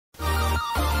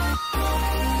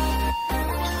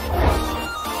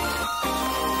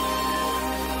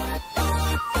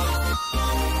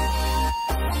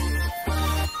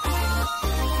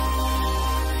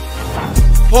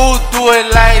Who do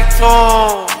it like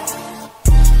Tom?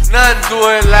 None do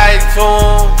it like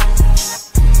Tom.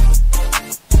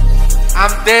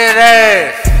 I'm dead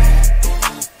ass.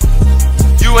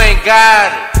 You ain't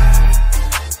got it.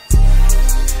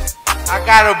 I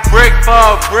got a brick for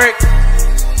a brick,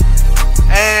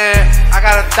 and I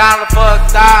got $1 for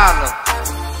 $1.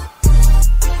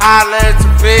 Holla at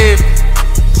your baby.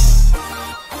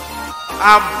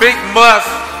 I'm Big Mus.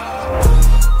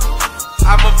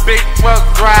 I'm a big truck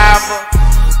driver.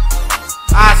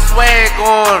 I swag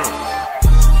on them.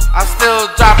 I still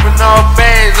dropping all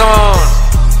bags on them.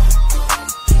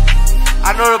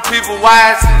 I know the people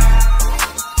watching.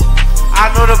 I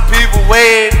know the people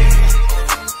waiting.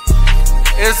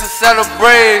 It's a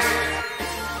celebration.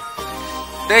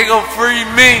 They gon' free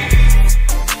me.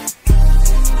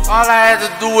 All I had to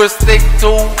do is stick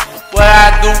to what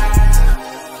I do.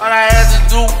 All I had to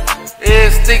do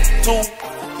is stick to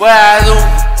what I do.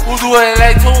 Who do it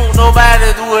like Toon?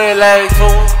 Nobody do it like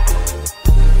Toon.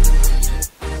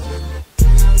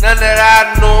 None that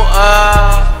I know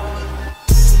of.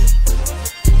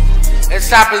 And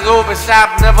shop is open,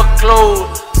 shop never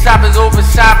closed. Shop is open,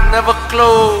 shop never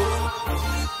closed.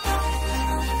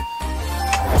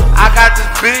 I got this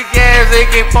big ass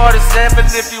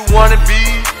AK-47 if you wanna be.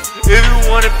 If you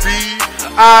wanna be,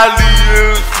 I'll leave you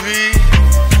in the street.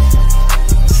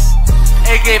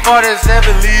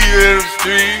 AK-47, leave you in the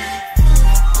street.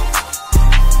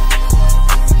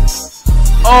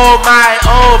 Oh my,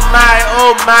 oh my,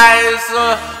 oh my, it's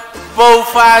a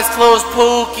both eyes closed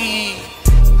pookie.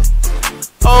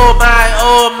 Oh my,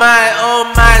 oh my, oh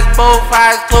my, it's both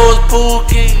eyes closed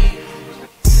pookie.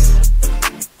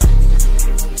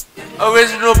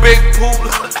 Original Big Pool.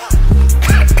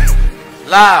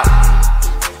 Loud.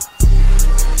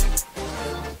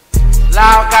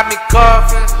 Loud got me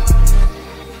coughing.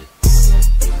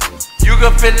 You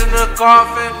can fit in the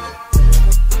coffin.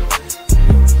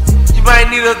 You might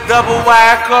need a double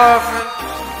wide coffin.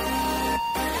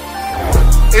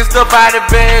 It's the body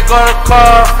bag or the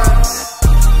coffin.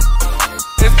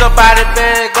 It's the body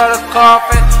bag or the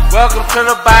coffin. Welcome to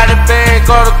the body bag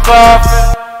or the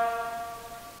coffin.